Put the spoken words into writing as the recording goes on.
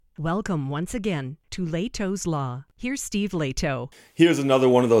Welcome once again to Leto's Law. Here's Steve Leto. Here's another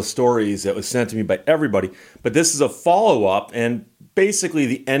one of those stories that was sent to me by everybody, but this is a follow-up and basically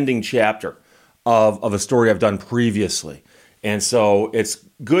the ending chapter of a story I've done previously. And so it's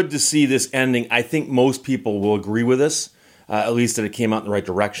good to see this ending. I think most people will agree with this, at least that it came out in the right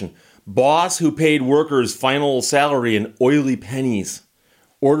direction. Boss who paid workers final salary in oily pennies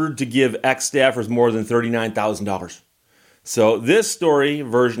ordered to give ex-staffers more than $39,000. So this story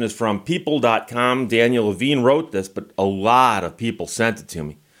version is from people.com. Daniel Levine wrote this, but a lot of people sent it to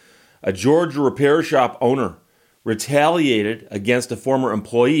me. A Georgia repair shop owner retaliated against a former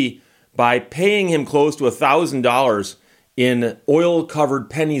employee by paying him close to $1,000 in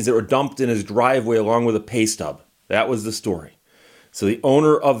oil-covered pennies that were dumped in his driveway along with a pay stub. That was the story. So the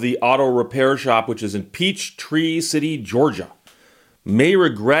owner of the auto repair shop, which is in Peachtree City, Georgia, may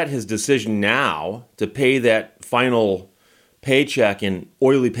regret his decision now to pay that final paycheck in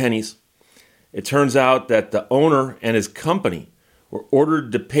oily pennies. It turns out that the owner and his company were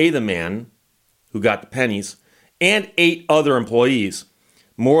ordered to pay the man who got the pennies and 8 other employees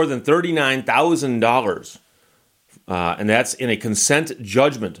more than $39,000. And that's in a consent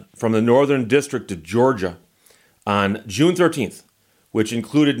judgment from the Northern District of Georgia on June 13th, which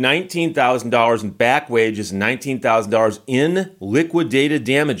included $19,000 in back wages and $19,000 in liquidated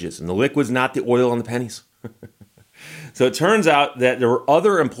damages. And the liquid's not the oil on the pennies. So it turns out that there were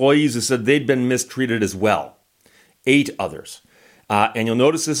other employees who said they'd been mistreated as well. 8 others. And you'll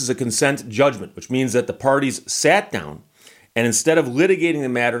notice this is a consent judgment, which means that the parties sat down and instead of litigating the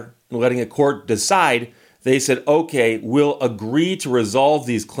matter and letting a court decide, they said, okay, we'll agree to resolve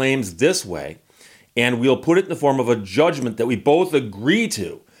these claims this way, and we'll put it in the form of a judgment that we both agree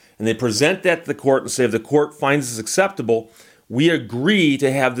to. And they present that to the court and say, if the court finds this acceptable, we agree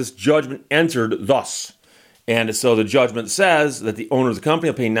to have this judgment entered thus. And so the judgment says that the owner of the company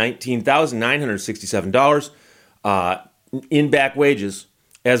will pay $19,967 in back wages,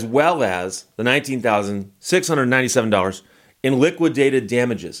 as well as the $19,697 in liquidated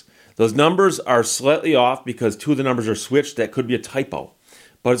damages. Those numbers are slightly off because 2 of the numbers are switched. That could be a typo.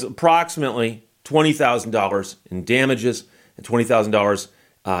 But it's approximately $20,000 in damages and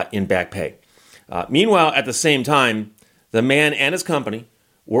 $20,000 in back pay. Meanwhile, at the same time, the man and his company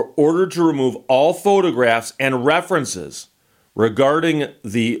were ordered to remove all photographs and references regarding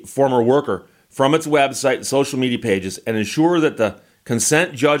the former worker from its website and social media pages and ensure that the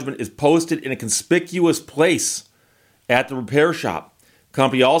consent judgment is posted in a conspicuous place at the repair shop. The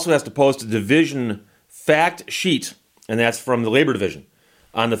company also has to post a division fact sheet, and that's from the Labor Division,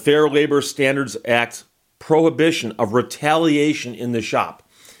 on the Fair Labor Standards Act prohibition of retaliation in the shop.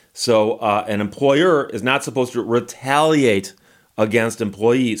 So an employer is not supposed to retaliate against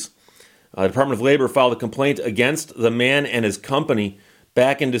employees. The Department of Labor filed a complaint against the man and his company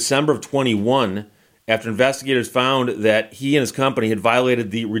back in December of 21 after investigators found that he and his company had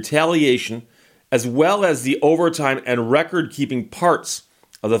violated the retaliation as well as the overtime and record-keeping parts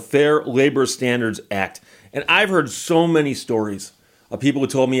of the Fair Labor Standards Act. And I've heard so many stories of people who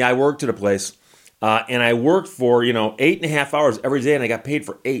told me I worked at a place and I worked for 8.5 hours every day and I got paid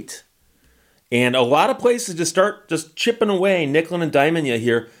for 8. And a lot of places just start chipping away, nickel and diming you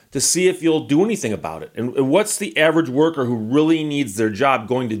here to see if you'll do anything about it. And what's the average worker who really needs their job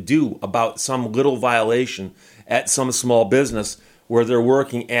going to do about some little violation at some small business where they're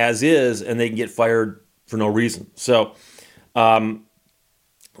working as is and they can get fired for no reason? So the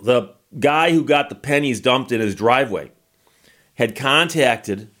guy who got the pennies dumped in his driveway had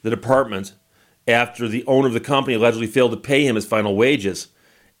contacted the department after the owner of the company allegedly failed to pay him his final wages.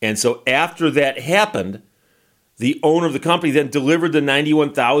 And so after that happened, the owner of the company then delivered the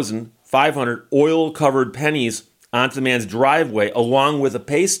 91,500 oil-covered pennies onto the man's driveway along with a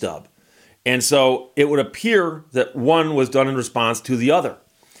pay stub. And so it would appear that one was done in response to the other.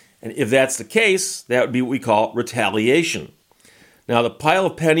 And if that's the case, that would be what we call retaliation. Now, the pile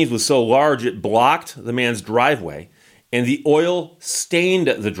of pennies was so large it blocked the man's driveway, and the oil stained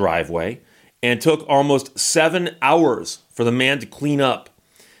the driveway and took almost 7 hours for the man to clean up.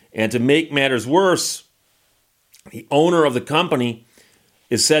 And to make matters worse, the owner of the company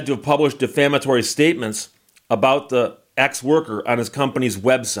is said to have published defamatory statements about the ex-worker on his company's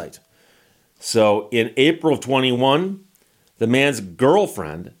website. So in April of 21, the man's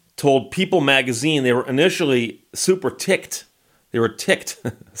girlfriend told People magazine they were initially super ticked. They were ticked,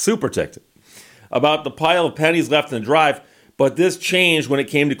 super ticked, about the pile of pennies left in the drive, but this changed when it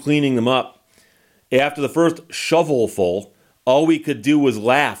came to cleaning them up. After the first shovelful, all we could do was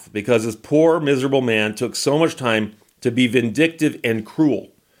laugh because this poor, miserable man took so much time to be vindictive and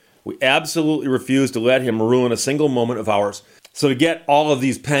cruel. We absolutely refused to let him ruin a single moment of ours. So to get all of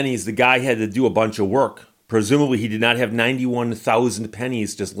these pennies, the guy had to do a bunch of work. Presumably he did not have 91,000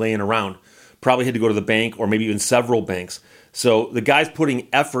 pennies just laying around. Probably had to go to the bank or maybe even several banks. So the guy's putting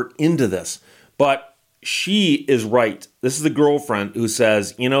effort into this. But she is right. This is the girlfriend who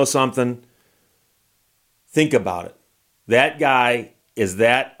says, you know something? Think about it. That guy is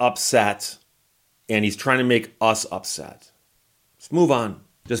that upset, and he's trying to make us upset. Just move on.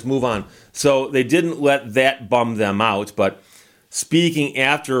 Just move on. So they didn't let that bum them out. But speaking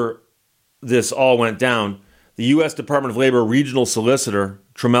after this all went down, the U.S. Department of Labor Regional Solicitor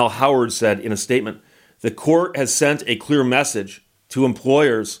Tremel Howard said in a statement, the court has sent a clear message to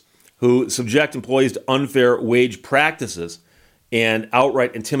employers who subject employees to unfair wage practices and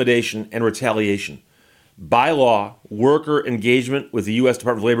outright intimidation and retaliation. By law, worker engagement with the U.S.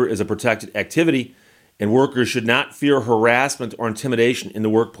 Department of Labor is a protected activity, and workers should not fear harassment or intimidation in the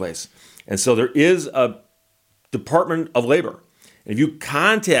workplace. And so there is a Department of Labor. And if you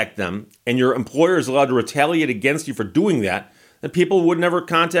contact them and your employer is allowed to retaliate against you for doing that, then people would never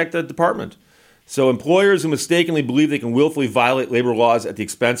contact the department. So employers who mistakenly believe they can willfully violate labor laws at the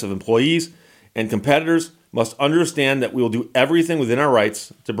expense of employees and competitors must understand that we will do everything within our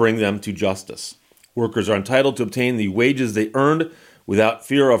rights to bring them to justice. Workers are entitled to obtain the wages they earned without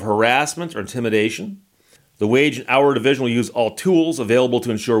fear of harassment or intimidation. The Wage and Hour Division will use all tools available to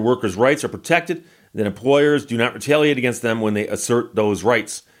ensure workers' rights are protected and that employers do not retaliate against them when they assert those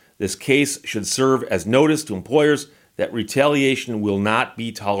rights. This case should serve as notice to employers that retaliation will not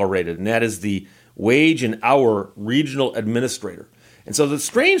be tolerated. And that is the Wage and Hour Regional Administrator. And so the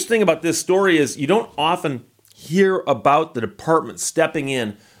strange thing about this story is you don't often hear about the department stepping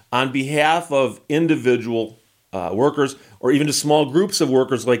in on behalf of individual workers or even to small groups of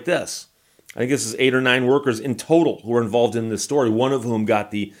workers like this. I think this is 8 or 9 workers in total who are involved in this story, one of whom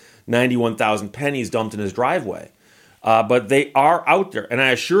got the 91,000 pennies dumped in his driveway. But they are out there. And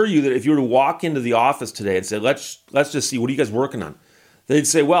I assure you that if you were to walk into the office today and say, let's just see, what are you guys working on? They'd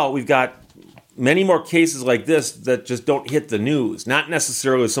say, well, we've got many more cases like this that just don't hit the news. Not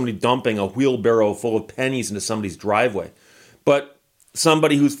necessarily somebody dumping a wheelbarrow full of pennies into somebody's driveway, but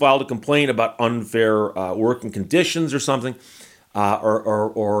somebody who's filed a complaint about unfair working conditions or something,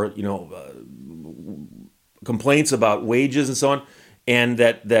 or complaints about wages and so on, and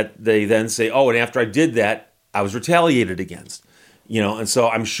that they then say, oh, and after I did that, I was retaliated against, and so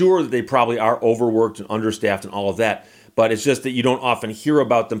I'm sure that they probably are overworked and understaffed and all of that, but it's just that you don't often hear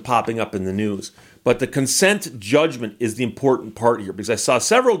about them popping up in the news. But the consent judgment is the important part here, because I saw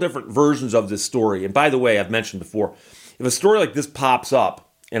several different versions of this story. And by the way, I've mentioned before, if a story like this pops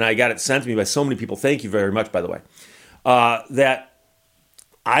up, and I got it sent to me by so many people, thank you very much, by the way, that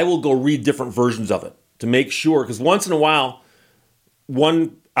I will go read different versions of it to make sure, because once in a while,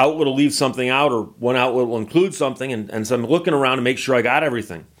 one outlet will leave something out or one outlet will include something, and so I'm looking around to make sure I got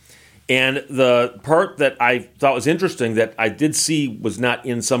everything. And the part that I thought was interesting that I did see was not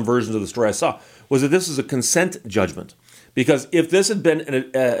in some versions of the story I saw was that this is a consent judgment. Because if this had been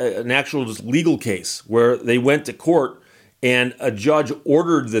an actual just legal case where they went to court and a judge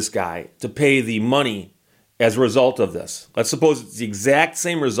ordered this guy to pay the money as a result of this, let's suppose it's the exact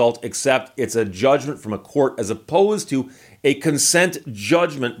same result except it's a judgment from a court as opposed to a consent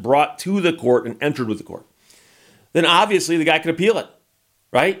judgment brought to the court and entered with the court, then obviously the guy could appeal it,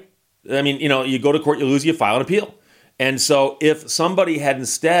 right? I mean, you go to court, you lose, you file an appeal. And so if somebody had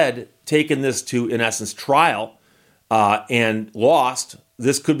instead taken this to, in essence, trial and lost,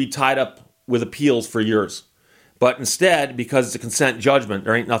 this could be tied up with appeals for years. But instead, because it's a consent judgment,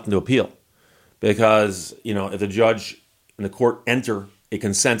 there ain't nothing to appeal. Because, if the judge and the court enter a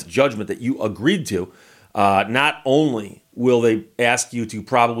consent judgment that you agreed to, not only will they ask you to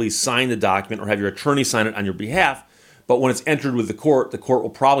probably sign the document or have your attorney sign it on your behalf, but when it's entered with the court will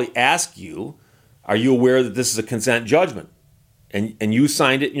probably ask you, are you aware that this is a consent judgment? And you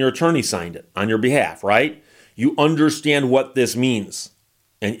signed it and your attorney signed it on your behalf, right? You understand what this means.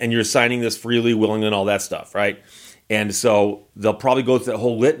 And you're signing this freely, willingly, and all that stuff, right? And so they'll probably go through that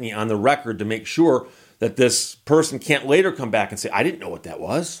whole litany on the record to make sure that this person can't later come back and say, I didn't know what that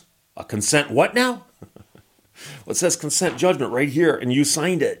was. A consent what now? Well, it says consent judgment right here, and you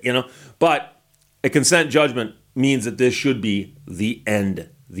signed it, But a consent judgment means that this should be the end.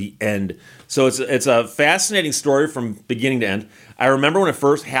 The end. So it's a fascinating story from beginning to end. I remember when it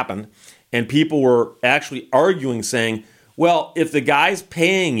first happened, and people were actually arguing, saying, well, if the guy's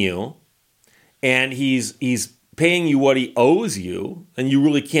paying you, and he's paying you what he owes you, then you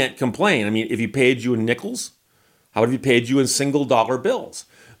really can't complain. I mean, if he paid you in nickels, how would he paid you in single dollar bills?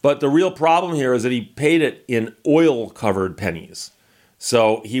 But the real problem here is that he paid it in oil-covered pennies.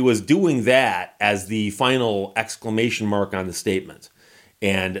 So he was doing that as the final exclamation mark on the statement.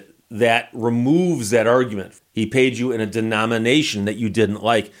 And that removes that argument. He paid you in a denomination that you didn't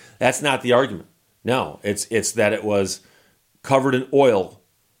like. That's not the argument. No, it's that it was covered in oil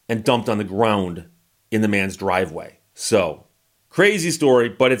and dumped on the ground in the man's driveway. So, crazy story,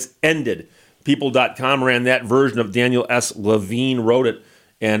 but it's ended. People.com ran that version of Daniel S. Levine wrote it,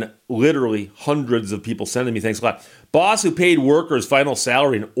 and literally hundreds of people sending me thanks a lot. Boss who paid workers final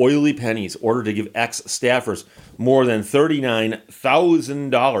salary in oily pennies ordered to give ex-staffers more than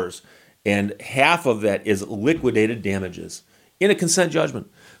 $39,000, and half of that is liquidated damages in a consent judgment.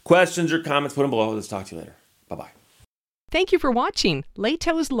 Questions or comments, put them below. Let's talk to you later. Bye-bye. Thank you for watching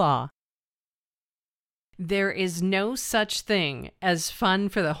Leto's Law. There is no such thing as fun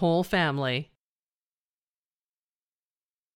for the whole family.